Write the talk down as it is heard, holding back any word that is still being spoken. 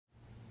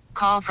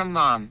call from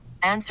mom.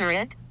 Answer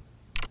it.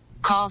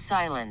 Call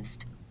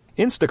silenced.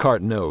 Instacart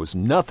knows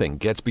nothing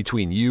gets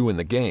between you and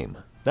the game.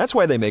 That's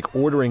why they make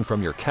ordering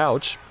from your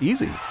couch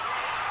easy.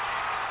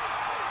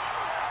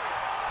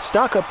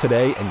 Stock up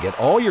today and get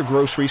all your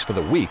groceries for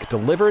the week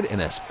delivered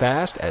in as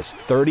fast as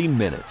 30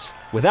 minutes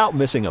without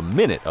missing a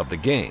minute of the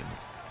game.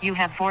 You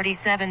have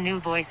 47 new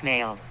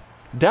voicemails.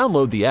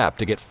 Download the app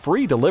to get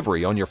free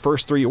delivery on your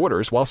first 3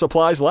 orders while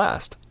supplies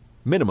last.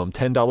 Minimum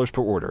 $10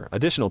 per order.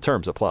 Additional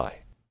terms apply.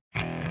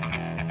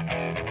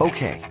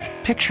 Okay,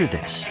 picture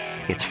this.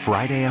 It's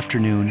Friday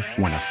afternoon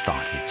when a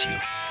thought hits you.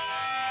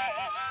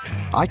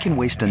 I can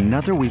waste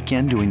another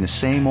weekend doing the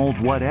same old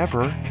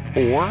whatever,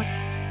 or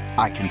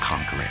I can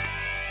conquer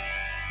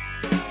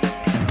it.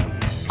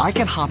 I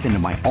can hop into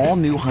my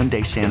all-new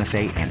Hyundai Santa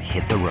Fe and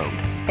hit the road.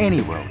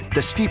 Any road.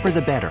 The steeper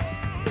the better.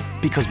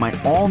 Because my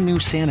all-new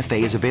Santa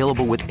Fe is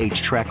available with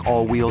H-Track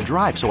all-wheel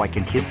drive, so I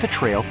can hit the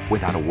trail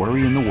without a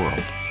worry in the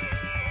world.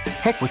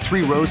 Heck, with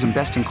 3 rows and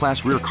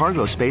best-in-class rear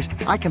cargo space,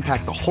 I can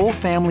pack the whole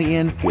family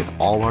in with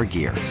all our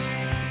gear.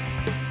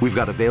 We've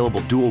got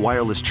available dual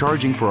wireless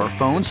charging for our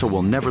phones, so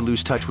we'll never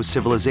lose touch with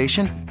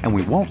civilization, and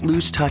we won't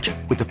lose touch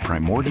with the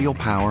primordial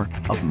power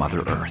of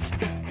Mother Earth.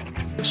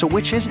 So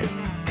which is it?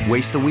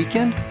 Waste the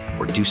weekend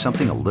or do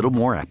something a little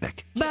more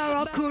epic?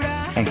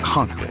 And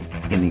conquer it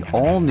in the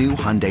all-new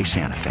Hyundai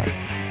Santa Fe.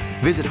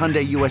 Visit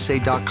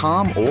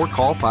HyundaiUSA.com or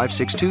call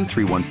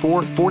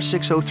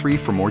 562-314-4603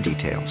 for more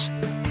details.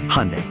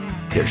 Hyundai,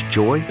 there's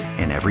joy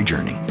in every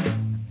journey.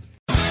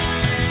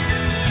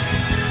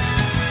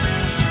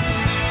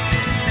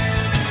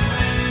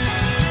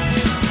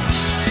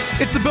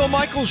 It's the Bill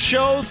Michaels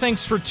Show.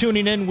 Thanks for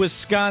tuning in,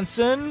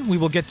 Wisconsin. We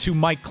will get to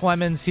Mike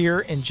Clemens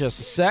here in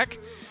just a sec.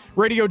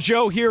 Radio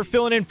Joe here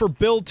filling in for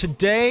Bill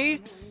today.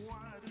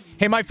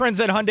 Hey, my friends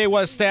at Hyundai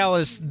West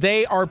Dallas,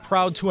 they are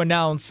proud to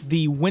announce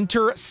the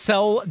Winter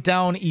Sell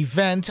Down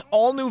event.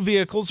 All new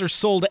vehicles are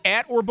sold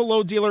at or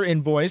below dealer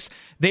invoice.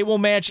 They will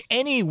match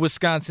any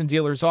Wisconsin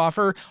dealer's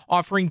offer,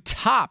 offering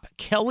top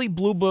Kelley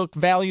Blue Book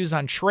values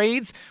on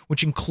trades,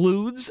 which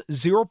includes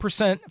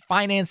 0%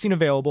 financing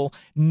available,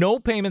 no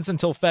payments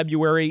until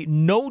February,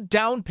 no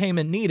down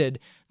payment needed.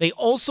 They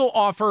also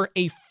offer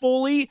a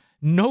fully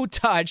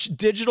no-touch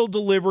digital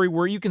delivery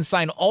where you can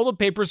sign all the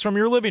papers from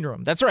your living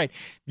room. That's right.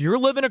 If you're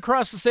living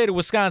across the state of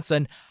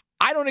Wisconsin,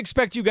 I don't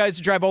expect you guys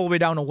to drive all the way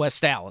down to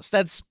West Dallas.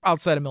 That's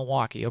outside of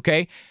Milwaukee,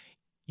 okay?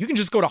 You can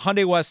just go to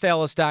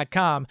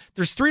HyundaiWestDallas.com.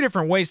 There's 3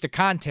 different ways to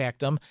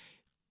contact them.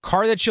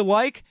 Car that you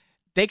like,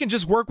 they can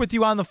just work with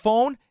you on the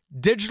phone,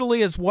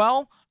 digitally as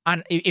well.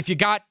 If you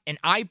got an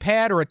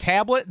iPad or a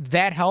tablet,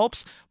 that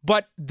helps.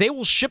 But they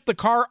will ship the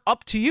car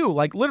up to you.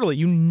 Like, literally,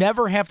 you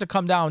never have to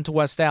come down to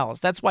West Dallas.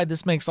 That's why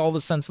this makes all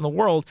the sense in the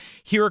world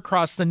here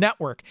across the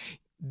network.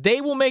 They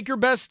will make your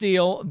best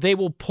deal. They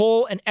will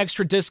pull an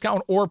extra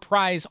discount or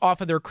prize off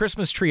of their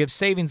Christmas tree of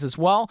savings as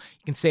well.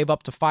 You can save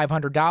up to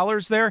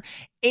 $500 there.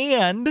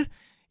 And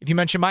if you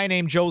mention my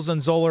name, Joe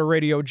Zanzola,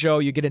 Radio Joe,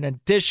 you get an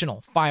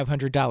additional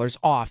 $500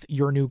 off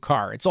your new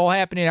car. It's all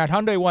happening at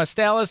Hyundai West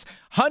Dallas,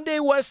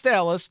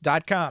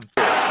 HyundaiWestDallas.com.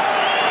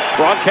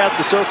 Broadcast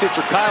associates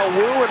are Kyle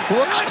Wu and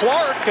Brooks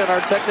Clark, and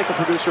our technical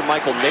producer,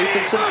 Michael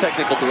Nathanson.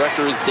 Technical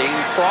director is Dane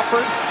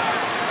Crawford.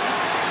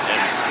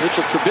 And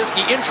Mitchell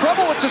Trubisky in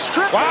trouble. It's a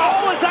strip. Wow. The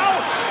ball is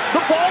out.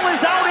 The ball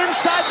is out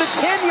inside the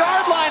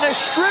 10-yard line. A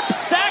strip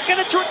sack, and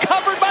it's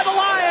recovered by the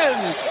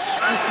Lions.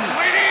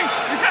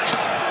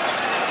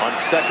 On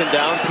second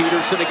down,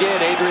 Peterson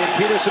again. Adrian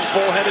Peterson,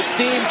 full head of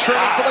steam,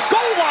 trailing for the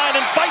goal line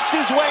and fights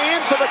his way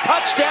in for the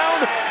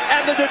touchdown.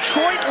 And the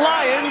Detroit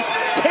Lions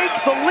take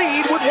the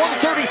lead with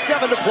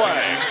 1:37 to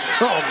play.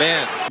 Oh,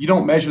 man. You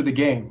don't measure the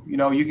game. You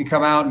know, you can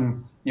come out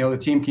and, you know, the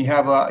team can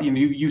have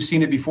you've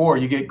seen it before.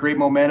 You get great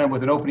momentum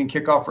with an opening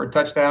kickoff for a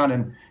touchdown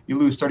and you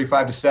lose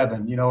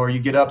 35-7, you know, or you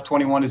get up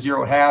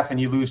 21-0 at half and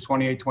you lose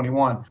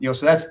 28-21. You know,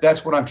 so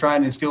that's what I'm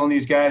trying to instill in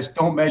these guys.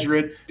 Don't measure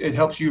it. It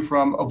helps you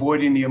from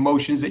avoiding the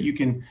emotions that you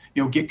can,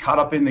 you know, get caught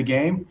up in the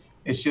game.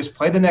 It's just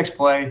play the next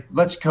play.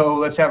 Let's go.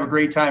 Let's have a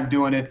great time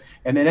doing it.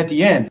 And then at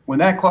the end, when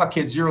that clock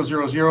hits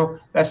 0-0-0,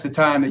 that's the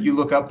time that you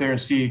look up there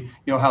and see, you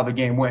know, how the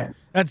game went.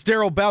 That's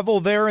Darrell Bevel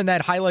there in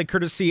that highlight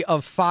courtesy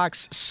of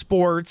Fox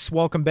Sports.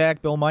 Welcome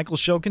back. Bill Michaels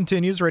Show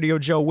continues. Radio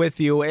Joe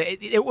with you.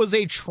 It was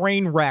a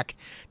train wreck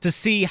to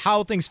see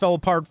how things fell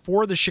apart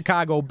for the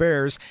Chicago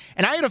Bears.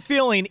 And I had a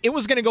feeling it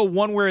was going to go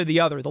one way or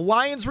the other. The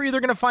Lions were either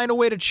going to find a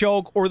way to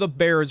choke or the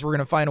Bears were going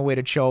to find a way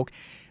to choke.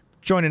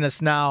 Joining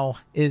us now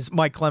is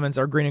Mike Clemens,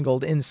 our Green and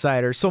Gold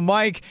insider. So,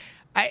 Mike,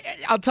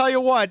 I'll tell you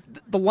what,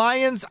 the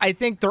Lions, I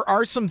think there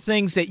are some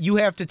things that you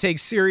have to take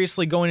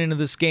seriously going into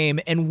this game,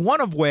 and one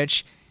of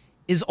which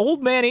is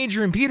old man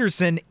Adrian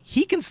Peterson.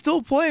 He can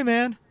still play,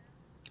 man.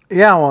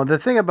 Yeah, well, the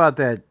thing about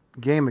that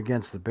game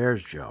against the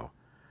Bears, Joe,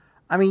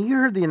 I mean, you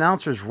heard the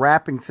announcers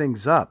wrapping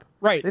things up.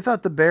 Right. They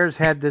thought the Bears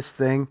had this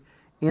thing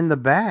in the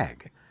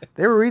bag.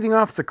 They were reading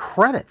off the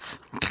credits,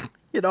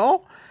 you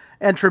know?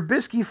 And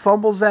Trubisky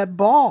fumbles that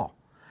ball.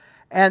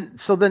 And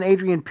so then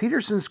Adrian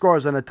Peterson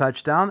scores on a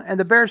touchdown, and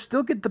the Bears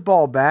still get the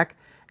ball back,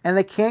 and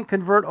they can't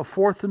convert a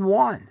 4th and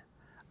 1.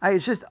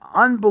 It's just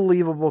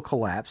unbelievable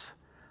collapse.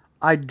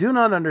 I do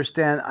not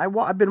understand.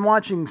 I've been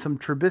watching some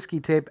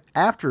Trubisky tape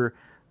after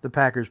the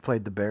Packers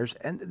played the Bears,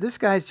 and this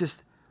guy's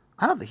just,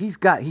 I don't think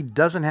he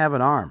doesn't have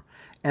an arm.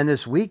 And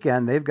this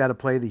weekend, they've got to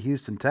play the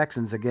Houston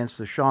Texans against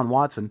the Deshaun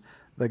Watson,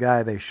 the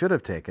guy they should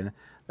have taken.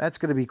 That's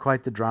going to be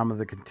quite the drama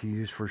that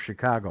continues for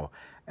Chicago.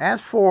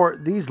 As for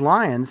these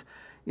Lions,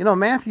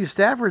 Matthew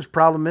Stafford's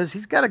problem is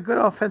he's got a good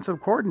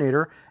offensive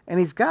coordinator, and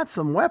he's got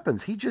some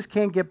weapons. He just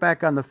can't get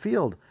back on the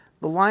field.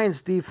 The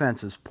Lions'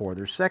 defense is poor.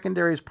 Their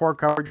secondary is poor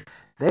coverage.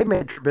 They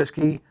made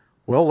Trubisky,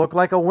 look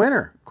like a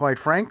winner, quite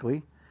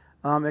frankly,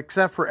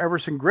 except for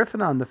Everson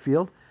Griffin on the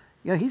field.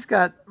 He's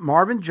got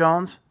Marvin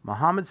Jones,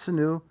 Mohamed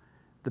Sanu,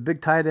 the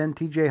big tight end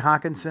T.J.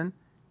 Hawkinson,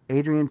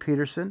 Adrian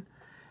Peterson.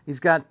 He's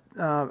got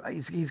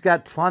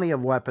plenty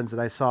of weapons that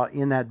I saw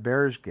in that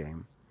Bears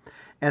game.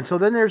 And so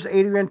then there's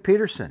Adrian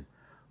Peterson,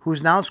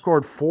 who's now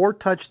scored 4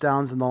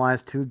 touchdowns in the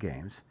last 2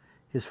 games,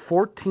 his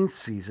 14th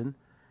season,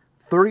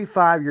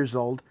 35 years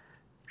old.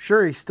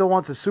 Sure, he still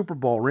wants a Super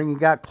Bowl ring. He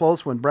got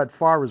close when Brett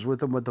Favre was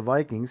with him with the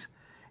Vikings.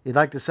 He'd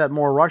like to set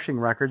more rushing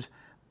records.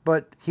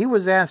 But he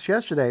was asked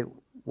yesterday,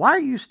 why are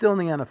you still in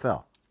the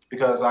NFL?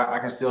 Because I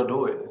can still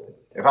do it.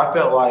 If I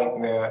felt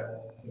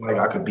like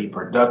I could be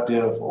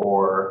productive,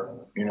 or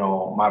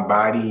my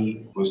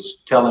body was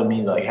telling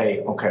me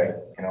hey, okay,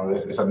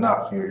 it's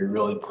enough. You're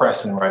really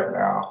pressing right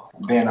now.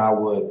 Then I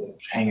would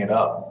hang it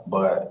up,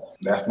 but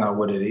that's not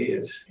what it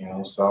is.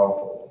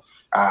 So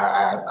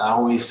I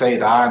always say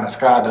the eye in the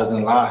sky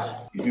doesn't lie.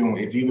 If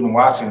you've been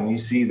watching, you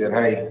see that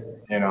hey,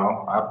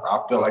 I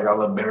feel like I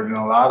look better than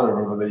a lot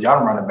of the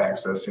young running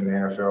backs that's in the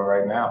NFL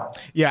right now.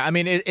 Yeah, I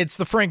mean, it's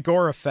the Frank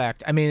Gore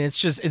effect. I mean, it's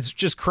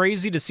just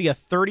crazy to see a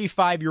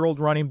 35-year-old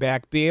running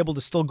back be able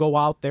to still go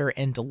out there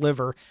and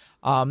deliver.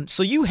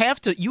 So you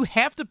have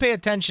to pay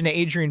attention to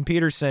Adrian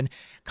Peterson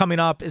coming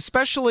up,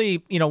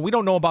 especially, we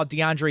don't know about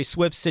DeAndre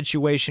Swift's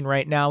situation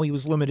right now. He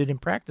was limited in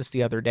practice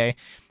the other day,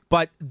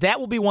 but that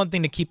will be one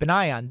thing to keep an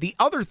eye on. The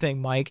other thing,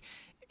 Mike,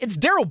 it's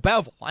Darrell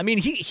Bevell. I mean,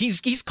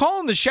 he's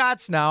calling the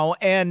shots now,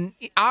 and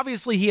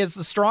obviously he has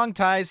the strong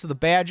ties to the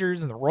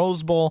Badgers and the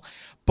Rose Bowl.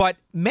 But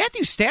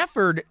Matthew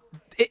Stafford,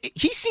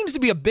 he seems to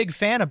be a big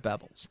fan of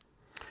Bevell's.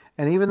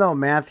 And even though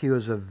Matthew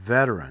is a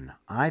veteran,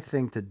 I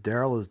think that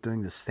Darrell is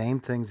doing the same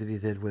things that he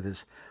did with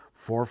his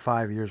 4 or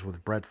 5 years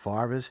with Brett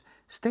Favre. Is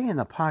stay in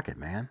the pocket,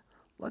 man.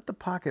 Let the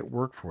pocket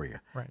work for you.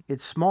 Right.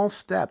 It's small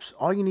steps.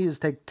 All you need is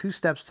take 2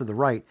 steps to the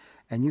right,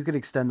 and you can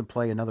extend the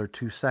play another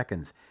 2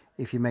 seconds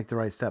if you make the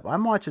right step.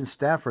 I'm watching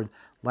Stafford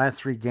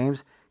last 3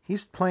 games.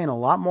 He's playing a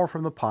lot more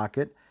from the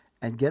pocket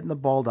and getting the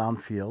ball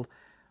downfield.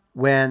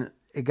 When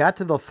it got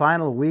to the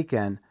final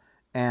weekend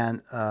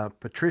and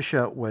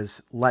Patricia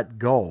was let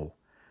go,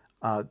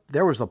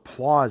 there was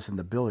applause in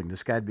the building.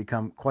 This guy had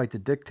become quite the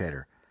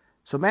dictator.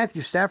 So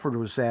Matthew Stafford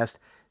was asked,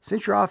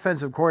 since your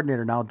offensive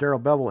coordinator now, Darrell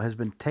Bevell, has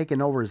been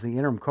taken over as the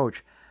interim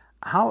coach,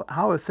 how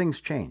have things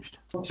changed?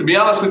 To be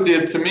honest with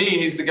you, to me,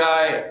 he's the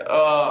guy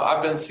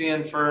I've been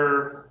seeing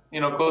for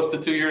close to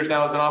 2 years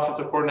now as an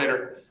offensive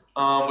coordinator,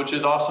 which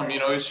is awesome.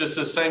 He's just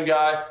the same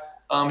guy.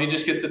 He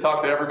just gets to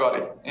talk to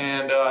everybody.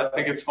 And I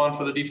think it's fun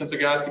for the defensive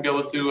guys to be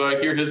able to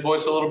hear his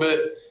voice a little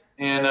bit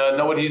and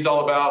know what he's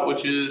all about,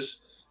 which is,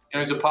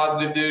 he's a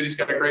positive dude. He's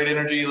got a great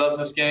energy. He loves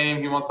this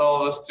game. He wants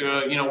all of us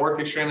to, work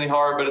extremely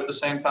hard, but at the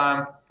same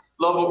time,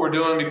 love what we're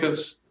doing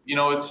because,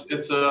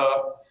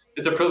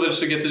 it's a privilege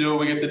to get to do what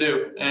we get to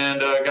do. And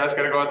guys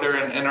got to go out there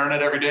and earn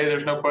it every day.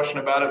 There's no question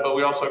about it. But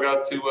we also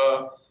got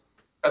to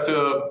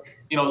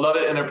love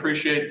it and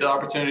appreciate the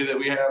opportunity that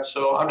we have.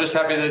 So I'm just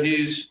happy that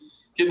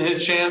he's getting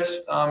his chance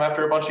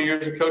after a bunch of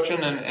years of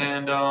coaching.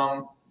 And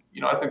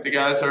I think the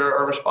guys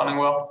are responding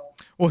well.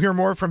 We'll hear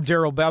more from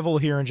Darrell Bevell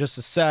here in just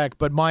a sec.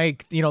 But,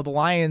 Mike, the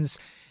Lions,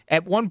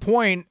 at one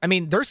point, I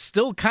mean, they're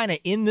still kind of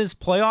in this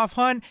playoff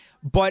hunt,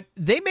 but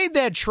they made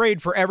that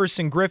trade for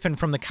Everson Griffin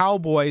from the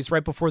Cowboys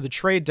right before the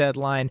trade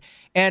deadline.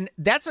 And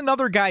that's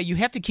another guy you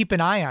have to keep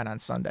an eye on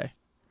Sunday.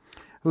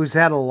 Who's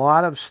had a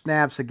lot of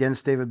snaps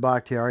against David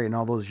Bakhtiari in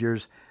all those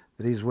years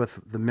that he's with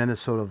the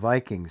Minnesota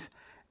Vikings.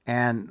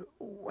 And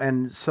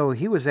so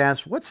he was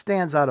asked, what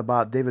stands out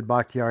about David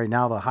Bakhtiari,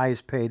 now the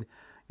highest paid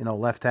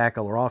left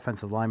tackle or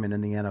offensive lineman in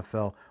the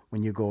NFL,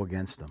 when you go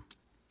against him?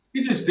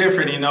 He's just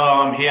different,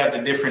 he has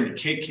a different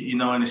kick, in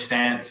the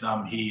stance.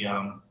 He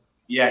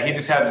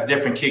just has a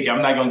different kick.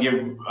 I'm not gonna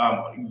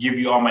give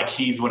you all my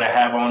keys what I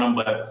have on him,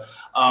 but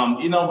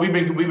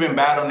we've been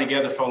battling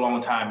together for a long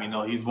time.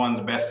 He's one of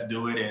the best to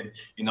do it,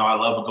 and I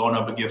love going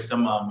up against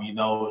him. He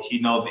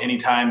knows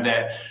anytime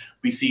that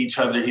we see each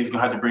other, he's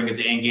gonna have to bring his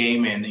end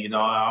game, and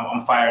I'm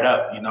fired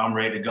up. I'm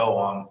ready to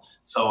go.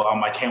 So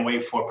I can't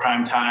wait for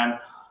prime time.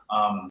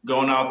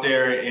 Going out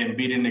there and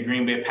beating the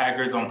Green Bay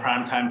Packers on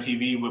primetime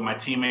TV with my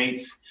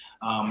teammates,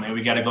 and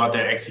we got to go out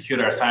there, execute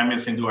our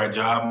assignments, and do our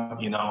job.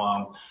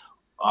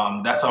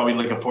 That's all we're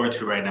looking forward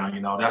to right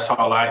now. That's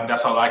all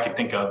I can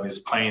think of is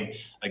playing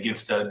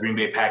against the Green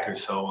Bay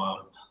Packers.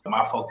 So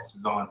my focus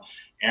is on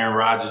Aaron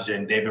Rodgers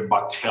and David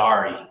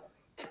Bakhtiari.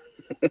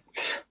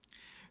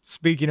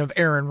 Speaking of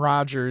Aaron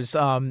Rodgers,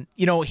 him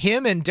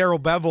and Darrell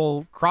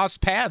Bevell crossed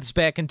paths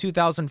back in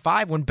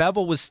 2005 when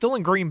Bevell was still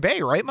in Green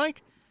Bay, right,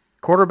 Mike?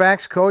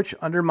 Quarterbacks coach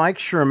under Mike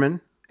Sherman,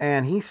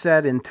 and he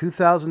said in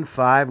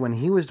 2005 when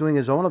he was doing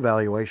his own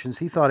evaluations,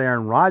 he thought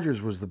Aaron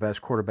Rodgers was the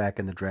best quarterback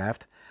in the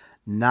draft,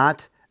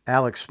 not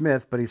Alex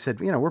Smith, but he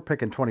said, we're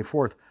picking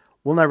 24th.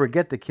 We'll never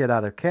get the kid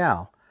out of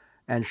Cal.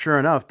 And sure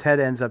enough, Ted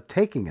ends up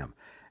taking him.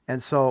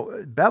 And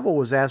so Bevell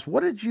was asked,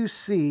 what did you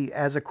see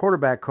as a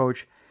quarterback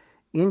coach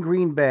in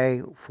Green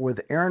Bay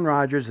with Aaron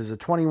Rodgers as a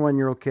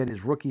 21-year-old kid,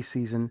 his rookie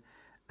season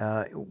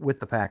with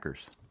the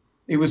Packers?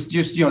 It was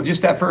just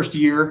that first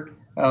year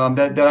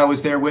that I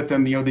was there with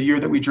him, the year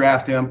that we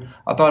drafted him.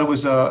 I thought it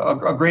was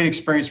a great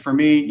experience for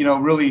me,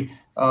 really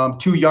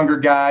two younger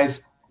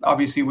guys,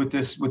 obviously with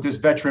this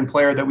veteran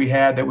player that we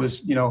had that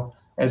was,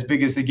 as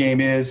big as the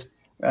game is,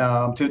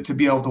 to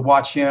be able to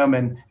watch him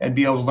and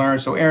be able to learn.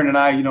 So Aaron and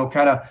I,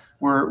 kind of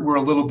were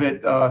a little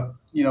bit,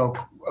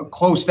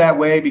 close that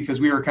way because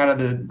we were kind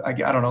of I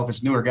don't know if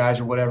it's newer guys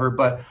or whatever,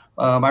 but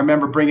I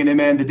remember bringing him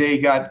in the day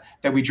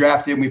that we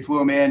drafted him. We flew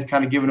him in,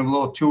 kind of giving him a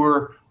little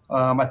tour.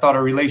 I thought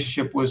our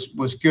relationship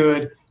was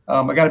good.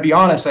 I got to be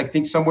honest. I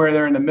think somewhere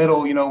there in the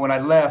middle, when I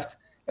left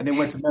and then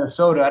went to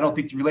Minnesota, I don't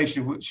think the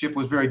relationship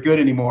was very good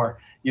anymore,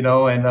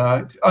 and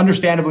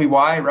understandably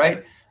why,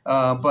 right?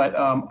 But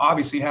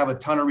obviously have a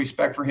ton of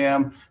respect for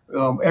him.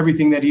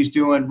 Everything that he's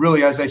doing,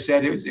 really, as I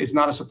said, it's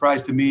not a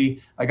surprise to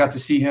me. I got to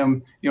see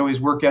him, his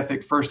work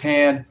ethic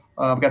firsthand.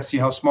 Got to see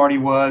how smart he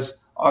was.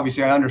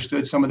 Obviously, I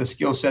understood some of the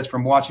skill sets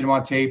from watching him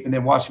on tape and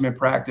then watching him in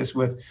practice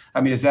with,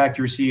 his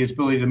accuracy, his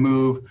ability to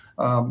move,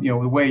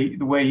 the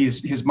way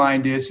his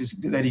mind is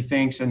that he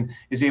thinks and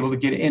is able to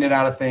get in and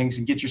out of things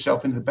and get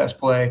yourself into the best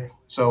play.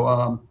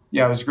 So,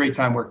 it was a great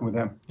time working with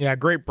him. Yeah,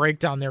 great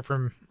breakdown there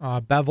from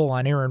Bevell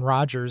on Aaron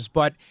Rodgers.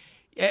 But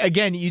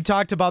again, you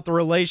talked about the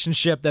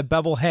relationship that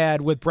Bevell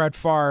had with Brett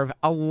Favre.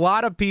 A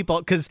lot of people,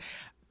 because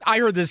I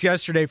heard this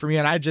yesterday from you,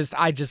 and I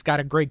just got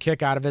a great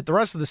kick out of it. The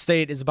rest of the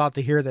state is about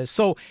to hear this.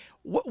 So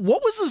what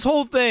was this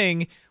whole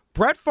thing,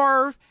 Brett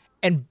Favre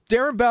and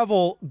Darren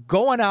Bevell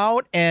going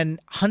out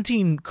and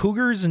hunting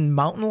cougars and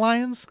mountain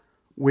lions?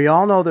 We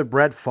all know that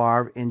Brett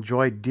Favre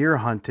enjoyed deer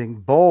hunting,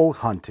 bow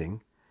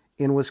hunting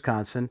in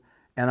Wisconsin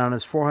and on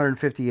his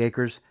 450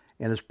 acres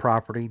in his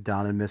property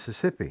down in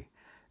Mississippi.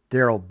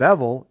 Darrell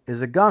Bevell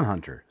is a gun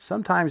hunter,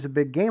 sometimes a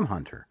big game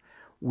hunter.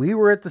 We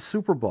were at the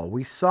Super Bowl.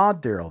 We saw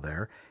Darrell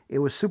there. It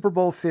was Super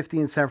Bowl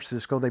 50 in San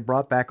Francisco. They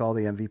brought back all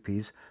the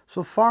MVPs,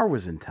 so Favre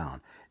was in town.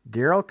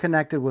 Darrell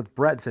connected with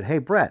Brett and said, hey,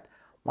 Brett,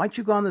 why don't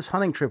you go on this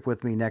hunting trip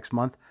with me next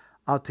month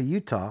out to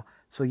Utah?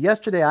 So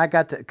yesterday I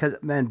got to, because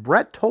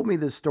Brett told me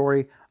this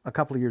story a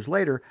couple of years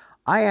later.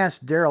 I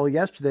asked Darrell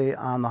yesterday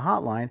on the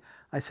hotline,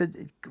 I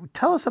said,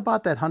 tell us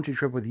about that hunting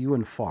trip with you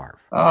and Favre.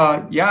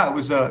 It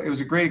was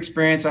a great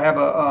experience. I have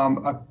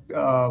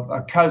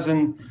a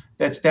cousin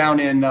that's down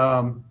in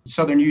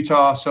southern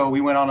Utah, so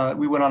we went on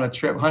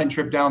a hunting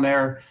trip down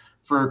there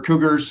for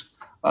cougars.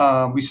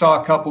 We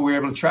saw a couple. We were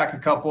able to track a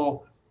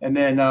couple, and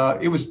then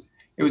it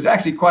was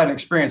actually quite an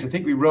experience. I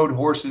think we rode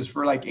horses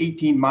for like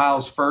 18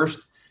 miles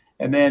first,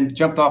 and then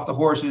jumped off the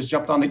horses,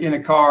 jumped in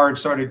a car, and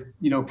started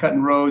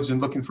cutting roads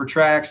and looking for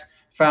tracks.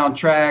 Found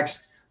tracks.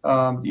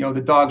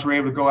 The dogs were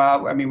able to go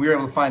out. We were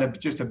able to find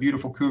just a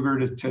beautiful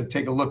cougar to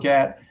take a look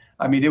at.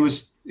 It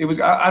was,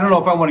 I don't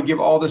know if I want to give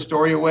all the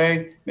story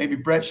away. Maybe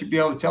Brett should be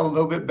able to tell a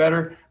little bit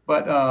better,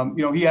 but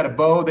he had a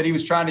bow that he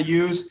was trying to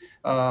use.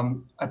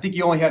 I think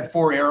he only had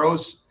 4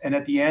 arrows, and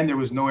at the end there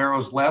was no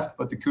arrows left,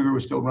 but the cougar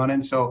was still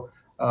running. So,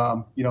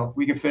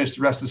 we can finish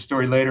the rest of the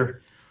story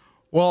later.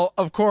 Well,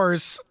 of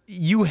course,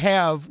 you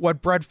have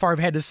what Brett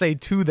Favre had to say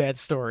to that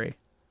story.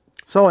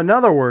 So in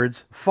other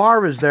words,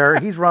 Favre is there.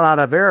 He's run out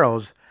of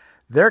arrows.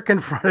 They're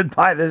confronted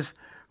by this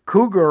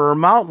cougar or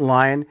mountain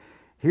lion.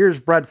 Here's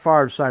Brett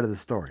Favre's side of the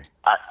story.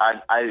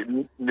 I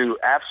knew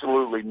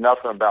absolutely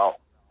nothing about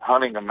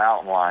hunting a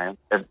mountain lion,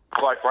 and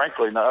quite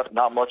frankly,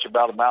 not much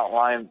about a mountain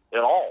lion at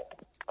all.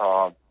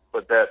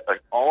 But that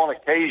on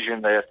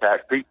occasion they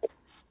attack people.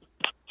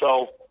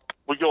 So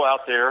we go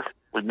out there,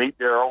 we meet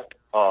Darrell.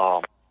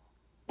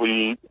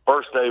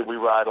 First day we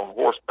ride on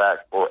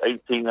horseback for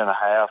 18 and a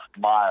half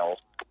miles.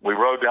 We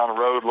rode down the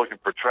road looking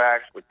for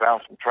tracks. We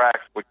found some tracks.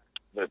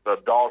 The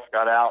dogs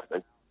got out.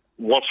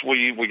 Once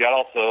we got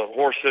off the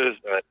horses,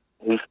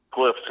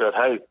 Cliff said,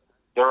 hey,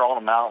 they're on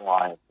a mountain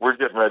lion. We're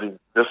getting ready.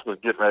 This was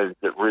getting ready to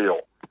get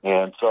real.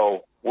 And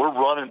so we're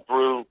running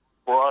through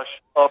brush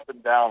up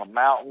and down a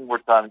mountain. We're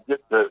trying to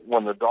get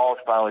when the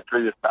dogs finally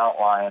treated this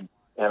mountain lion,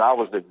 and I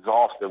was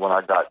exhausted when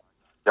I got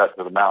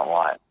to the mountain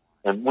lion.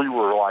 And we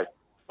were like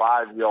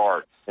 5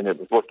 yards, and it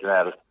was looking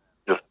at us,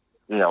 just,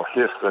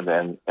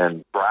 hissing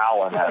and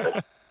growling at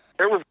us.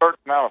 There was a certain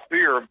amount of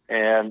fear,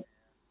 and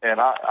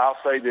I'll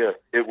say this,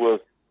 it was,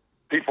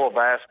 people have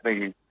asked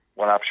me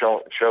when I've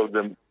showed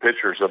them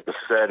pictures of the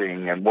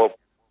setting and what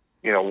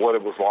it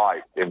was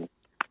like, and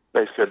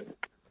they said,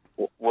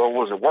 well,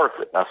 was it worth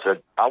it? And I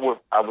said, I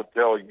would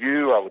tell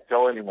you, I would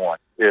tell anyone,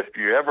 if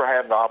you ever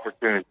have the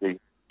opportunity,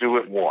 do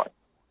it once.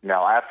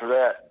 Now, after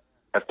that,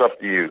 that's up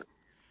to you.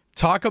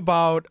 Talk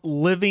about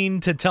living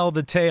to tell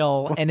the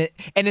tale. And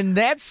in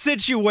that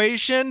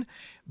situation,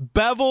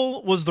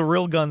 Bevel was the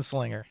real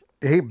gunslinger.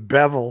 Hey,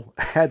 Bevel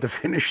had to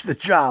finish the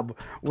job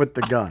with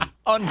the gun.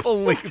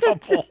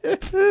 Unbelievable.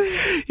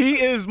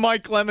 He is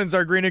Mike Clemens,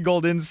 our Green and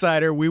Gold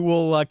insider. We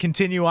will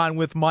continue on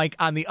with Mike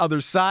on the other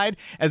side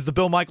as the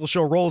Bill Michaels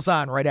Show rolls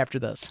on right after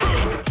this.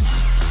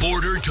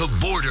 Border to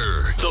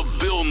Border, the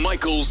Bill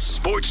Michaels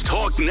Sports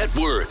Talk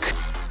Network.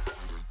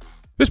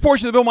 This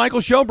portion of the Bill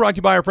Michaels Show brought to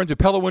you by our friends at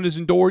Pella Windows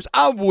and Doors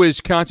of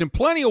Wisconsin.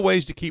 Plenty of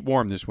ways to keep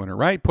warm this winter,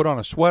 right? Put on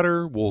a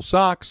sweater, wool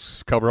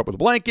socks, cover up with a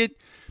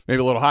blanket, maybe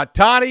a little hot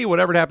toddy,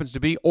 whatever it happens to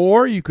be.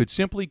 Or you could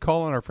simply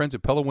call on our friends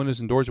at Pella Windows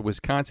and Doors of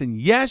Wisconsin.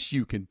 Yes,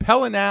 you can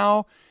Pella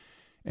now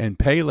and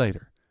pay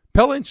later.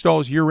 Pella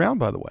installs year-round,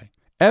 by the way.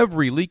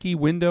 Every leaky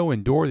window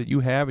and door that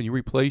you have and you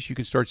replace, you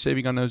can start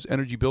saving on those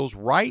energy bills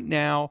right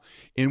now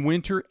in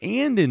winter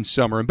and in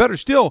summer. And better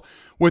still,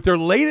 with their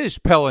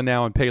latest Pella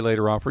Now and Pay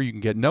Later offer, you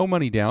can get no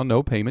money down,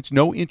 no payments,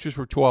 no interest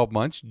for 12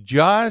 months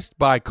just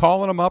by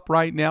calling them up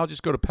right now.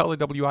 Just go to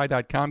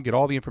PellaWI.com, get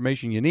all the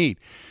information you need.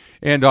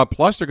 And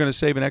plus, they're going to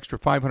save an extra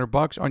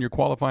 $500 on your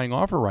qualifying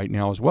offer right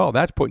now as well.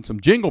 That's putting some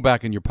jingle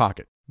back in your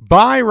pocket.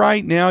 Buy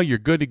right now. You're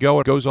good to go.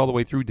 It goes all the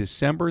way through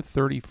December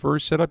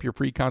 31st. Set up your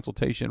free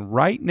consultation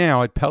right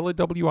now at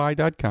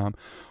PellaWI.com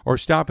or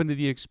stop into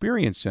the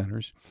Experience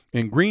Centers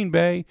in Green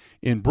Bay,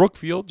 in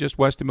Brookfield, just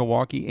west of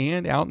Milwaukee,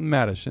 and out in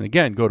Madison.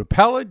 Again, go to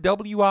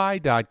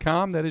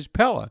PellaWI.com. That is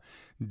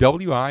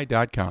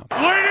PellaWI.com.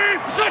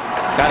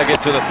 Got to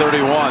get to the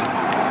 31.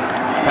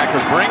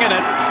 Packers bringing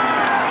it.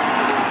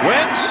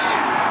 Wentz,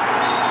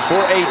 for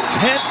a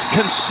 10th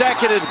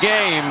consecutive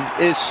game,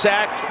 is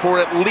sacked for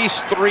at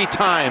least 3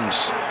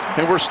 times.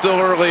 And we're still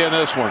early in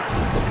this one.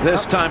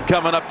 This time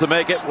coming up to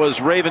make it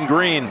was Raven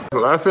Green.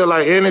 I feel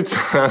like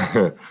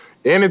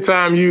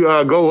anytime you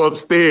go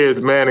upstairs,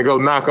 man, and go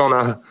knock on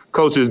a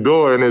coach's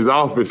door in his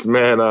office,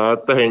 man, I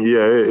think,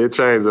 it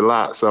changed a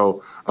lot.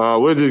 So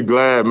we're just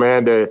glad,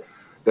 man,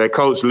 that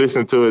coach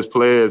listened to his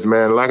players,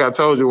 man. Like I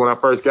told you when I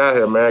first got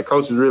here, man,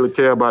 coaches really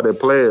care about their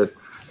players.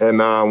 And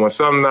when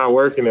something's not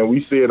working and we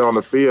see it on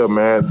the field,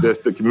 man,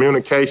 just the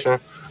communication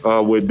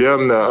with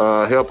them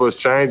to help us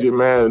change it,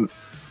 man.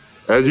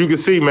 As you can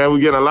see, man,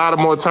 we're getting a lot of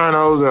more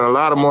turnovers and a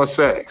lot of more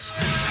sacks.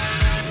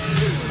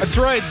 That's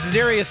right.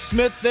 Zadarius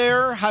Smith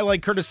there.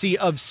 Highlight courtesy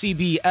of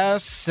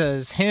CBS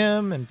says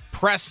him and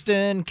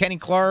Preston, Kenny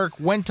Clark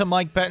went to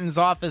Mike Pettine's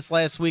office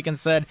last week and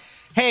said,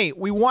 hey,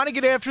 we want to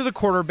get after the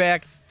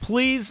quarterback.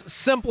 Please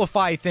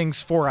simplify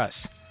things for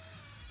us.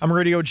 I'm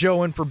Radio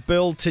Joe in for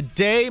Bill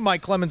today.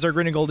 Mike Clemens, our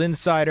Green and Gold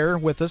insider,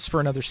 with us for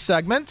another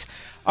segment.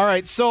 All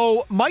right,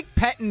 so Mike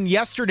Pettine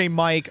yesterday,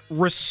 Mike,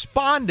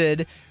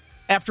 responded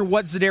after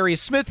what Zadarius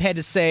Smith had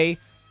to say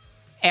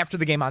after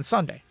the game on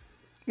Sunday.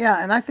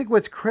 Yeah, and I think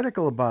what's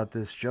critical about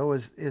this, Joe,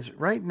 is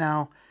right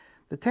now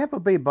the Tampa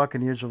Bay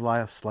Buccaneers have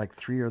lost like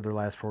 3 of their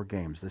last 4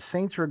 games. The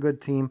Saints are a good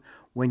team.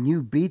 When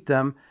you beat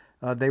them,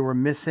 they were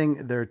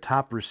missing their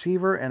top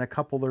receiver and a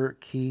couple of their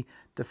key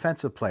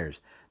defensive players.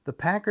 The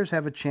Packers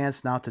have a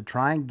chance now to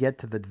try and get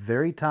to the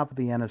very top of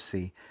the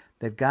NFC.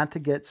 They've got to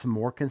get some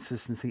more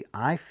consistency,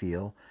 I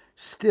feel,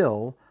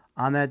 still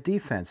on that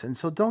defense. And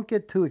so don't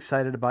get too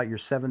excited about your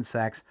 7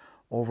 sacks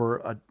over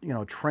a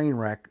train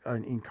wreck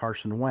in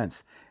Carson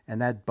Wentz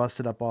and that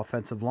busted up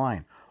offensive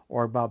line,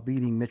 or about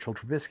beating Mitchell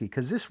Trubisky.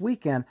 Because this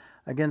weekend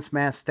against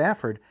Matt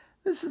Stafford,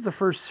 this is the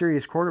first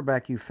serious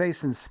quarterback you face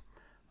since,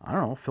 I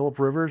don't know, Phillip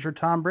Rivers or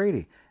Tom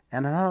Brady.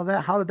 And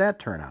how did that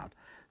turn out?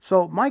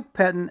 So Mike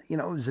Pettine,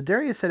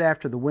 Zadarius said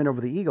after the win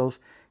over the Eagles,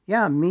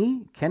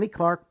 me, Kenny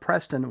Clark,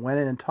 Preston went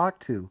in and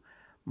talked to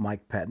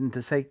Mike Pettine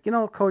to say,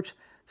 Coach,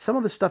 some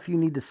of the stuff you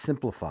need to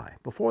simplify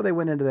before they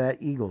went into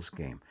that Eagles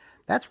game.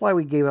 That's why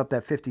we gave up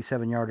that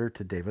 57-yarder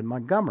to David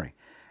Montgomery.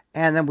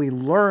 And then we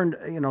learned,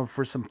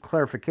 for some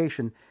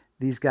clarification,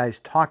 these guys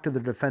talk to the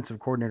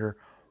defensive coordinator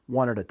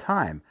one at a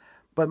time.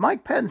 But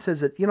Mike Pettine says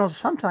that,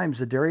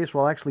 sometimes Zadarius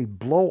will actually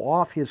blow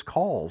off his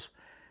calls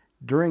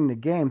during the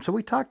game. So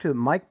we talked to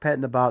Mike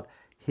Pettine about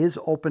his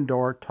open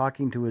door,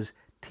 talking to his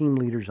team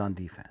leaders on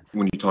defense.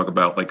 When you talk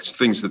about like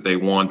things that they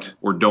want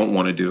or don't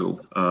want to do,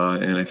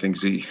 and I think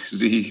Z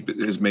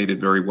has made it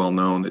very well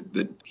known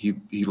that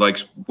he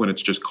likes when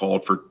it's just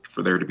called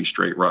for there to be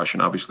straight rush.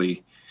 And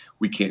obviously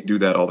we can't do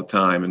that all the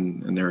time.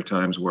 And there are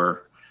times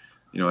where,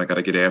 I got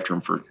to get after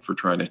him for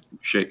trying to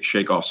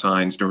shake off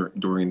signs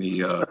during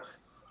the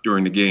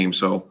game.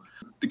 So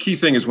the key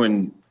thing is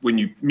when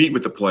you meet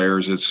with the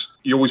players is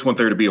you always want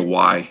there to be a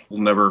why.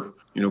 We'll never,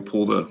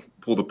 pull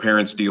the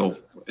parents' deal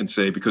and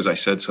say, because I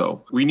said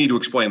so. We need to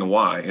explain the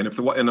why. And if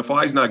the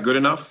why is not good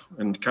enough,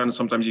 and kind of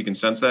sometimes you can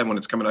sense that when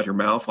it's coming out your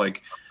mouth,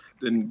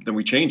 then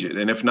we change it.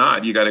 And if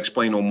not, you got to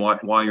explain them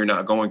why you're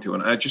not going to.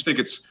 And I just think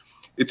it's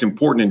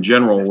important in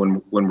general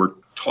when we're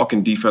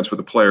talking defense with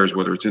the players,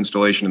 whether it's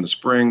installation in the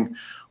spring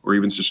or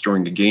even just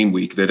during the game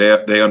week,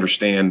 that they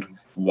understand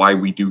why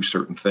we do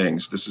certain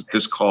things.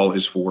 This call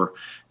is for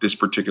this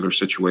particular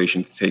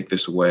situation, to take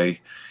this away.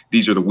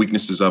 These are the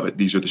weaknesses of it.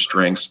 These are the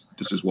strengths.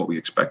 This is what we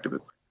expect of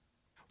it.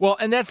 Well,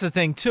 and that's the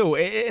thing, too.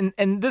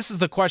 And this is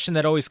the question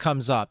that always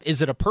comes up.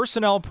 Is it a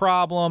personnel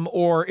problem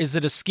or is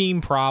it a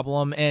scheme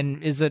problem?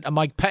 And is it a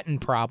Mike Pettine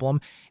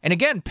problem? And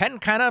again, Pettine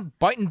kind of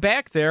biting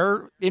back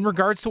there in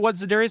regards to what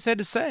Za'Darius had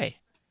to say.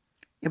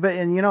 Yeah, but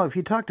if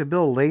you talk to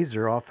Bill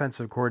Lazor,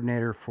 offensive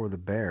coordinator for the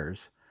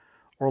Bears,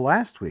 or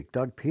last week,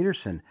 Doug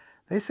Peterson,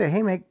 they say,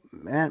 hey,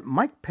 man,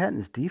 Mike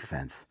Pettine's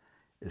defense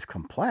is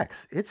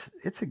complex. It's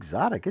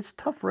exotic. It's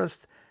tough for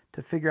us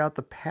to figure out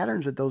the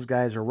patterns that those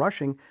guys are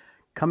rushing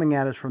coming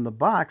at us from the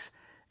box.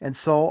 And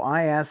so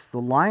I asked the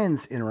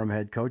Lions interim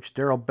head coach,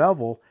 Darrell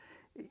Bevell,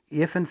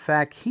 if in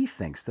fact he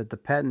thinks that the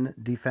Pettine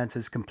defense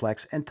is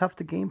complex and tough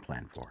to game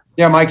plan for.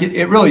 Yeah, Mike,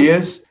 it really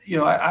is.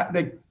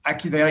 I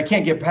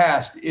can't get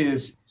past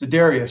is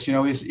Za'Darius.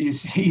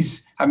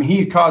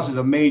 He causes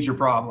a major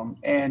problem,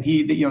 and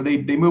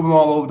they move him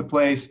all over the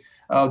place.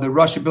 The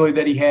rush ability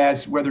that he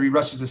has, whether he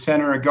rushes a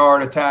center, a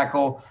guard, a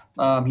tackle,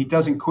 he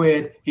doesn't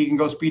quit. He can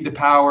go speed to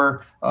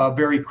power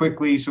very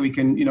quickly, so he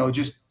can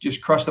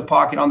just crush the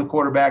pocket on the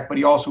quarterback. But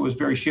he also is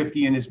very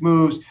shifty in his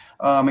moves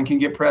and can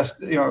get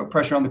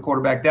pressure on the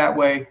quarterback that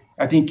way.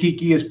 I think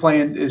Kiki is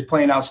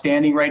playing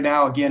outstanding right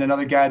now. Again,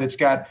 another guy that's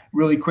got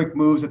really quick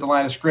moves at the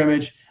line of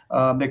scrimmage.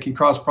 That can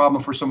cause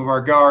problem for some of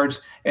our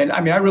guards. And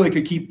I really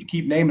could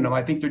keep naming them.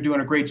 I think they're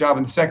doing a great job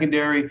in the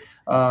secondary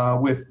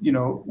with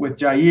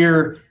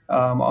Jair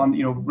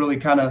on really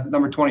kind of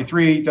number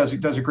 23 does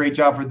a great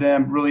job for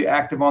them. Really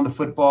active on the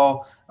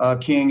football.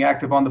 King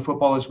active on the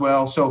football as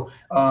well. So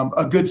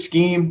a good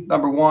scheme.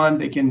 Number one,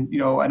 they can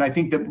and I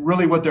think that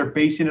really what they're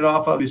basing it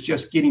off of is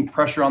just getting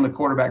pressure on the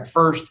quarterback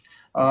first.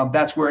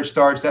 That's where it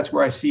starts. That's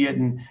where I see it.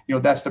 And,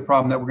 that's the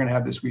problem that we're going to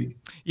have this week.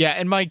 Yeah.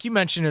 And Mike, you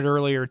mentioned it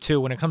earlier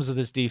too, when it comes to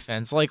this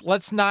defense,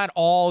 let's not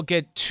all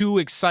get too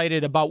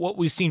excited about what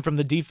we've seen from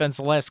the defense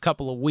the last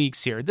couple of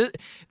weeks here.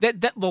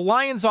 The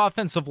Lions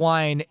offensive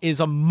line is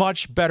a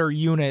much better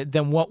unit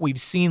than what we've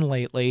seen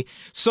lately.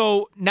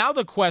 So now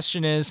the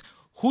question is,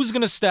 who's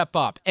going to step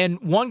up? And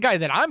one guy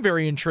that I'm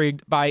very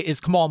intrigued by is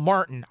Kamal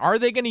Martin. Are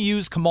they going to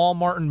use Kamal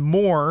Martin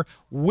more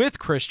with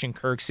Christian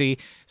Kirksey?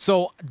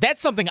 So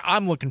that's something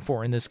I'm looking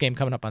for in this game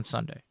coming up on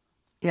Sunday.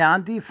 Yeah,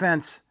 on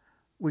defense,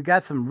 we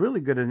got some really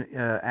good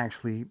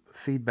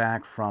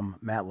feedback from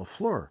Matt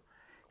LaFleur.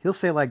 He'll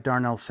say, like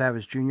Darnell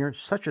Savage Jr.,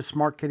 such a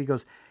smart kid. He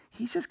goes,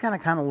 he's just kind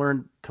of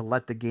learned to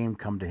let the game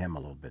come to him a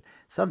little bit.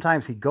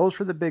 Sometimes he goes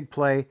for the big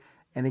play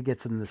and he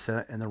gets in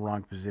the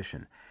wrong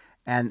position.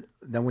 And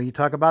then when you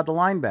talk about the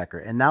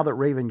linebacker, and now that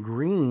Raven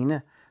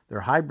Green, their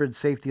hybrid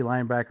safety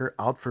linebacker,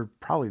 out for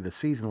probably the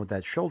season with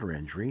that shoulder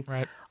injury,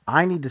 right.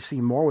 I need to see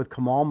more with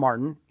Kamal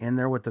Martin in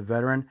there with the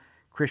veteran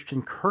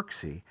Christian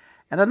Kirksey.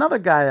 And another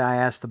guy I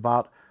asked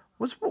about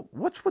was,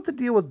 what's with the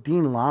deal with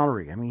Dean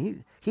Lowry? I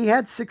mean, he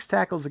had 6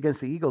 tackles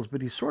against the Eagles,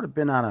 but he's sort of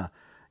been on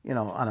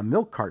a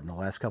milk carton the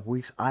last couple of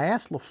weeks. I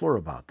asked LaFleur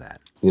about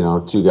that.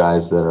 2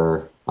 guys that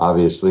are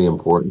obviously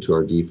important to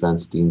our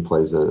defense. Dean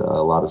plays a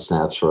lot of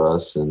snaps for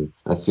us, and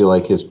I feel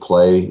like his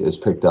play is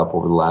picked up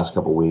over the last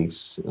couple of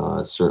weeks,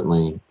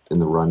 certainly in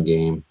the run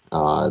game.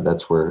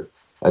 That's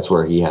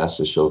where he has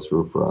to show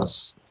through for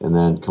us. And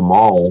then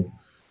Kamal,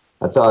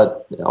 I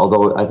thought,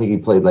 although I think he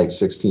played like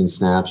 16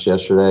 snaps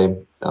yesterday,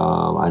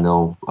 I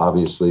know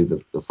obviously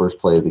the first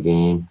play of the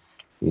game,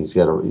 he's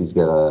got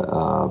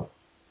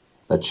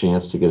a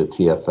chance to get a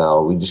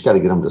TFL. We just got to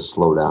get him to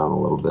slow down a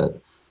little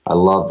bit. I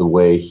love the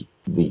way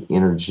the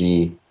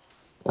energy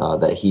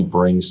that he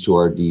brings to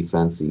our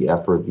defense, the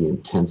effort, the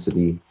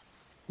intensity.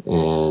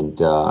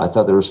 And I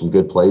thought there were some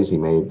good plays he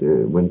made.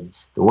 When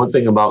the one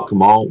thing about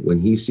Kamal, when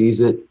he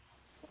sees it,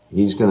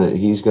 he's gonna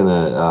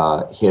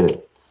hit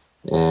it.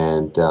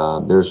 And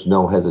there's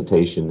no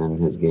hesitation in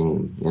his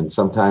game. And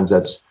sometimes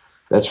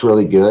that's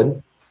really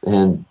good.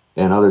 And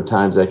other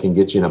times that can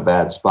get you in a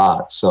bad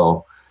spot.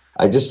 So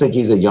I just think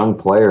he's a young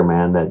player,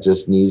 man, that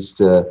just needs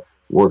to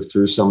work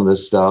through some of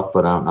this stuff.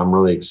 But I'm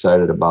really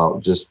excited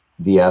about just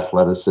the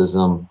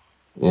athleticism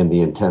and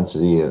the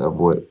intensity of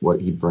what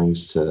he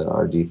brings to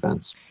our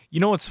defense. You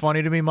know what's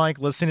funny to me, Mike,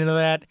 listening to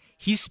that?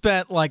 He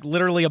spent like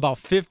literally about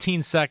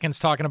 15 seconds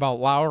talking about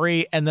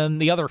Lowry and then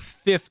the other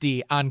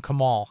 50 on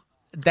Kamal.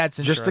 That's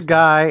interesting. Just a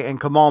guy, and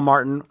Kamal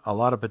Martin, a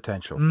lot of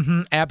potential.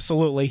 Mm-hmm,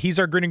 absolutely. He's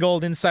our Green and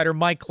Gold insider,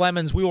 Mike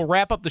Clemens. We will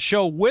wrap up the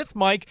show with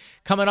Mike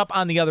coming up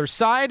on the other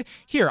side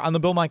here on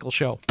The Bill Michaels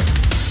Show.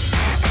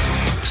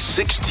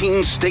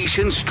 16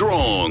 stations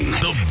strong.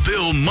 The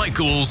Bill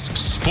Michaels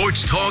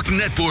Sports Talk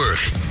Network.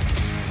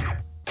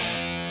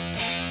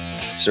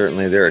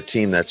 Certainly, they're a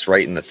team that's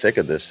right in the thick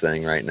of this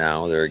thing right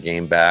now. They're a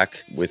game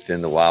back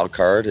within the wild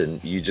card,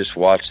 and you just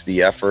watch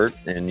the effort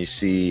and you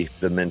see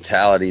the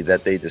mentality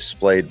that they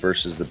displayed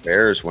versus the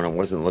Bears when it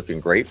wasn't looking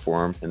great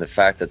for them, and the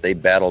fact that they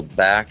battled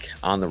back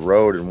on the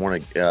road and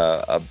won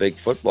a big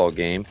football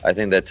game. I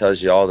think that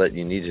tells you all that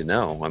you need to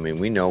know. I mean,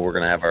 we know we're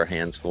going to have our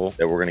hands full,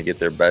 that we're going to get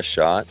their best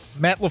shot.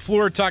 Matt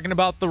LaFleur talking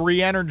about the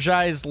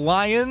re-energized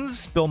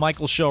Lions. Bill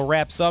Michaels Show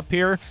wraps up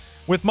here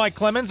with Mike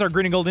Clemens, our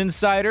Green and Gold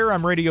insider.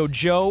 I'm Radio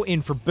Joe,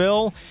 in for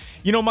Bill.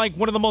 You know, Mike,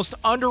 one of the most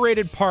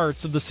underrated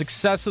parts of the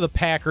success of the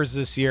Packers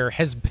this year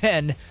has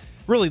been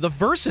really the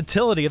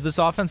versatility of this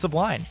offensive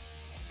line.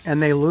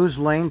 And they lose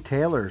Lane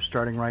Taylor,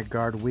 starting right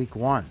guard, week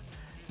 1.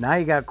 Now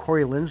you got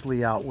Corey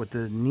Linsley out with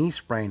the knee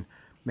sprain,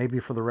 maybe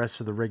for the rest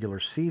of the regular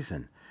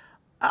season.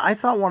 I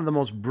thought one of the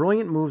most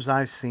brilliant moves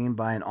I've seen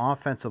by an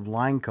offensive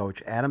line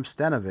coach, Adam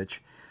Stenavich,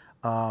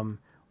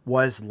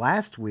 was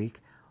last week.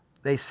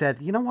 They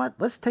said, you know what,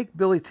 let's take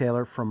Billy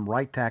Taylor from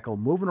right tackle,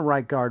 move him to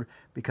right guard,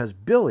 because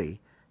Billy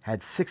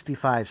had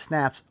 65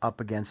 snaps up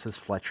against this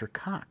Fletcher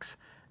Cox.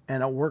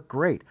 And it worked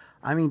great.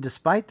 I mean,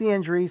 despite the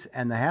injuries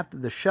and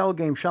the shell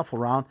game shuffle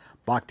around,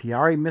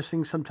 Bakhtiari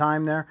missing some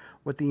time there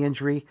with the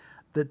injury,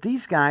 that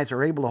these guys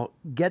are able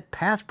to get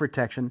pass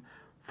protection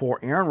for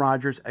Aaron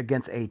Rodgers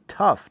against a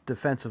tough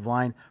defensive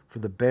line for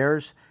the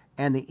Bears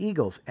and the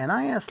Eagles. And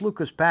I asked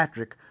Lucas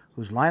Patrick,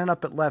 who's lining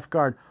up at left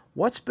guard,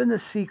 what's been the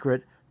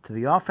secret to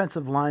the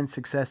offensive line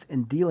success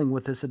in dealing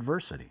with this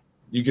adversity?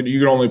 You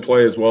can only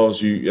play as well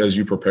as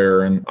you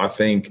prepare, and I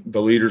think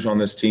the leaders on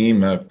this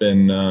team have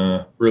been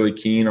really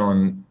keen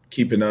on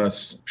keeping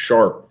us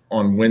sharp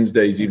on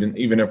Wednesdays,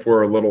 even if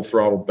we're a little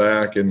throttled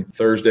back, and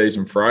Thursdays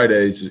and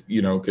Fridays,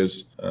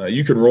 because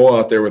you can roll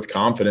out there with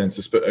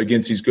confidence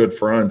against these good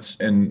fronts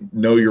and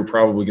know you're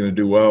probably going to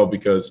do well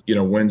because,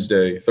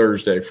 Wednesday,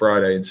 Thursday,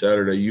 Friday, and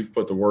Saturday, you've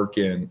put the work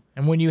in.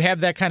 And when you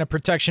have that kind of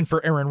protection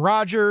for Aaron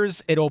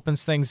Rodgers, it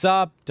opens things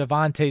up.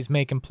 Devontae's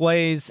making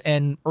plays.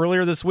 And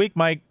earlier this week,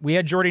 Mike, we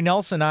had Jordy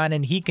Nelson on,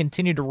 and he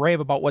continued to rave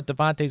about what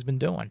Devontae's been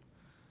doing.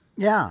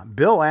 Yeah,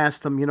 Bill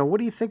asked him, what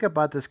do you think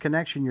about this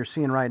connection you're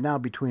seeing right now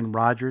between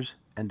Rodgers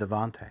and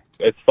Devontae?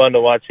 It's fun to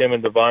watch him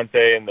and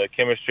Devontae and the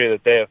chemistry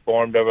that they have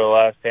formed over the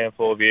last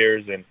handful of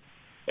years, and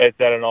it's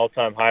at an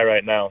all-time high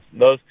right now.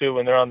 Those two,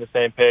 when they're on the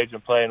same page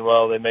and playing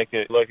well, they make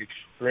it look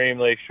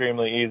extremely,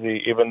 extremely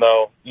easy, even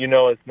though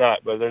it's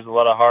not. But there's a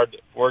lot of hard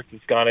work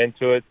that's gone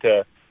into it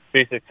to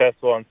be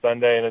successful on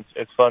Sunday, and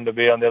it's fun to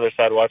be on the other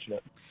side watching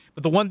it.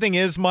 But the one thing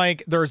is,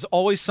 Mike, there's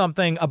always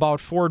something about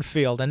Ford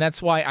Field, and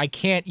that's why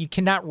you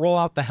cannot roll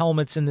out the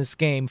helmets in this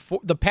game.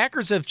 The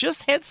Packers have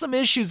just had some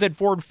issues at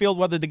Ford Field,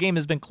 whether the game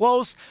has been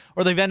close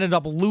or they've ended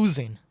up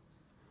losing.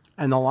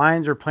 And the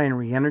Lions are playing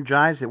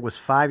re-energized. It was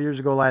 5 years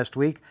ago last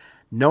week.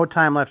 No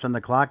time left on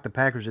the clock. The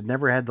Packers had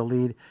never had the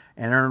lead,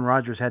 and Aaron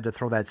Rodgers had to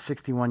throw that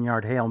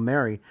 61-yard Hail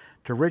Mary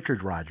to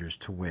Richard Rodgers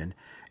to win.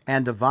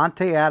 And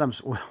Davante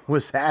Adams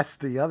was asked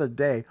the other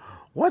day,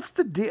 what's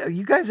the deal?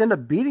 You guys end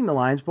up beating the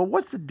Lions, but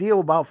what's the deal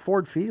about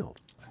Ford Field?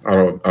 I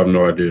have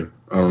no idea.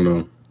 I don't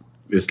know.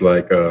 It's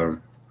like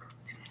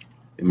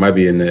it might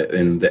be in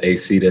the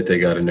AC that they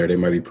got in there. They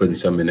might be putting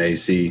something in the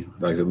AC,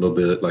 like a little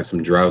bit like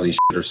some drowsy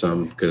shit or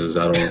something. Because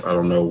I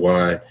don't know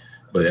why,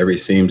 but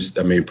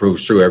it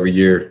proves true every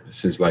year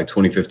since like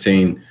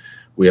 2015.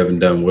 We haven't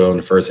done well in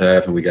the first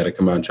half, and we got to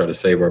come out and try to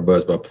save our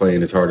butts by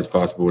playing as hard as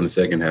possible in the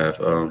second half.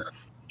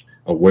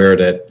 Aware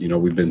that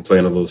we've been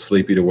playing a little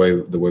sleepy the way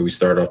we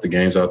started off the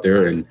games out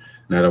there, and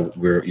now that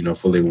we're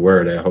fully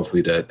aware of that,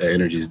 hopefully that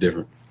energy is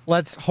different.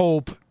 Let's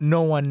hope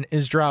no one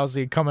is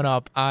drowsy coming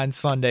up on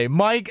Sunday.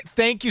 Mike,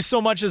 thank you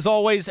so much as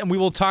always, and we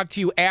will talk to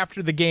you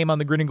after the game on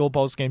the Green and Gold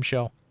Postgame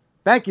Show.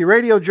 Thank you,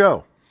 Radio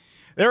Joe.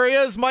 There he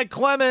is, Mike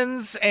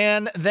Clemens,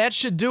 and that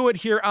should do it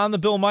here on the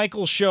Bill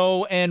Michaels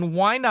Show. And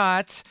why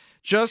not,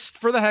 just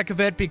for the heck of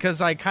it,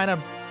 because I kind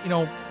of,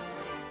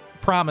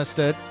 promised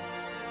it.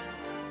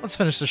 Let's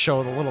finish the show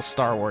with a little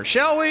Star Wars,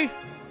 shall we?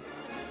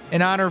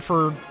 In honor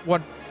for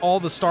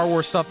all the Star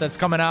Wars stuff that's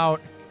coming out.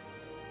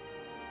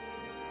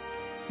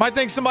 My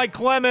thanks to Mike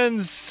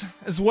Clemens,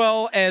 as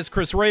well as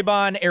Chris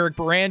Raybon, Eric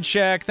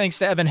Baranchak. Thanks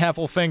to Evan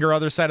Heffelfinger,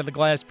 other side of the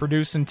glass,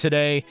 producing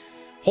today.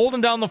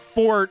 Holding down the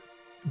fort.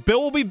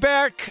 Bill will be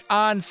back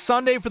on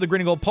Sunday for the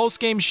Green and Gold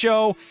Postgame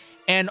Show,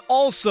 and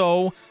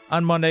also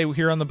on Monday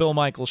here on the Bill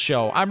Michaels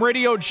Show. I'm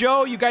Radio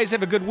Joe. You guys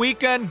have a good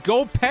weekend.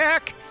 Go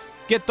Pack.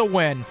 Get the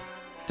win.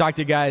 Talk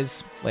to you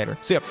guys later.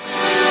 See ya.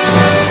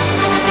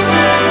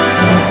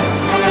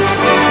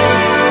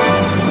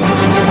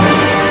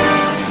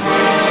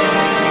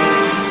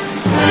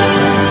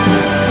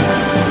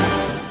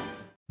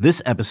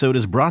 This episode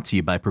is brought to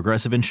you by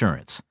Progressive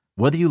Insurance.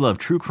 Whether you love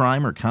true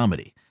crime or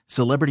comedy,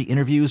 celebrity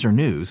interviews or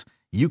news,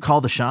 you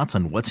call the shots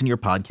on what's in your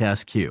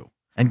podcast queue.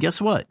 And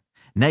guess what?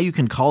 Now you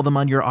can call them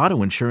on your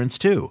auto insurance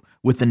too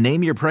with the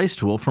Name Your Price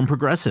tool from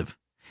Progressive.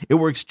 It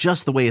works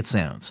just the way it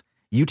sounds.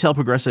 You tell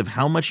Progressive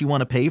how much you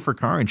want to pay for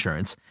car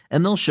insurance,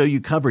 and they'll show you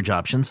coverage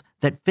options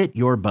that fit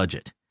your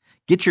budget.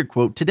 Get your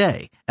quote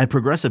today at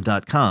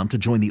Progressive.com to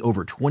join the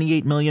over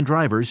 28 million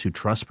drivers who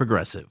trust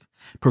Progressive.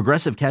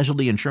 Progressive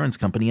Casualty Insurance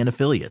Company and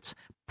Affiliates.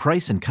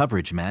 Price and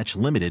coverage match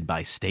limited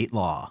by state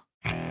law.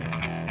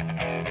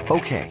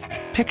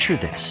 Okay, picture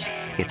this.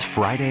 It's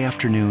Friday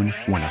afternoon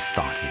when a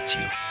thought hits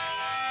you.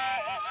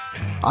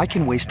 I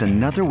can waste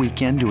another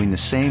weekend doing the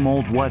same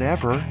old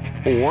whatever,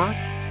 or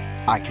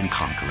I can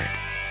conquer it.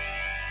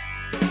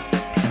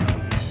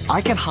 I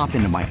can hop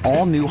into my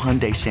all-new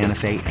Hyundai Santa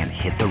Fe and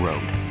hit the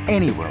road.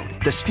 Any road.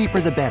 The steeper,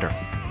 the better.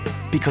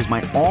 Because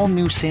my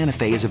all-new Santa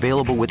Fe is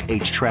available with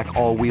H-Track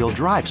all-wheel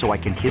drive, so I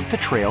can hit the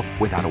trail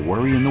without a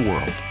worry in the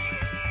world.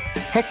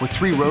 Heck, with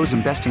 3 rows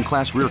and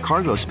best-in-class rear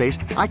cargo space,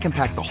 I can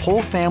pack the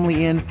whole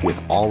family in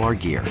with all our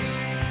gear.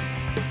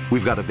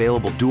 We've got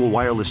available dual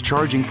wireless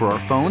charging for our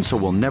phones, so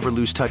we'll never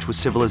lose touch with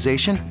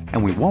civilization,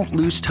 and we won't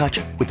lose touch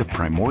with the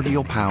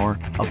primordial power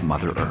of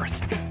Mother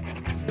Earth.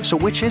 So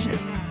which is it?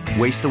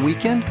 Waste the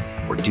weekend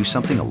or do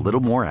something a little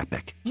more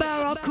epic?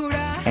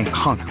 And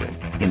conquer it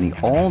in the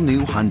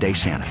all-new Hyundai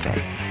Santa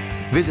Fe.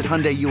 Visit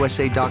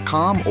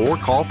HyundaiUSA.com or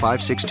call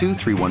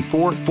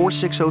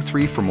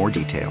 562-314-4603 for more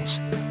details.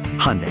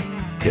 Hyundai,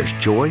 there's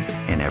joy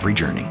in every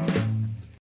journey.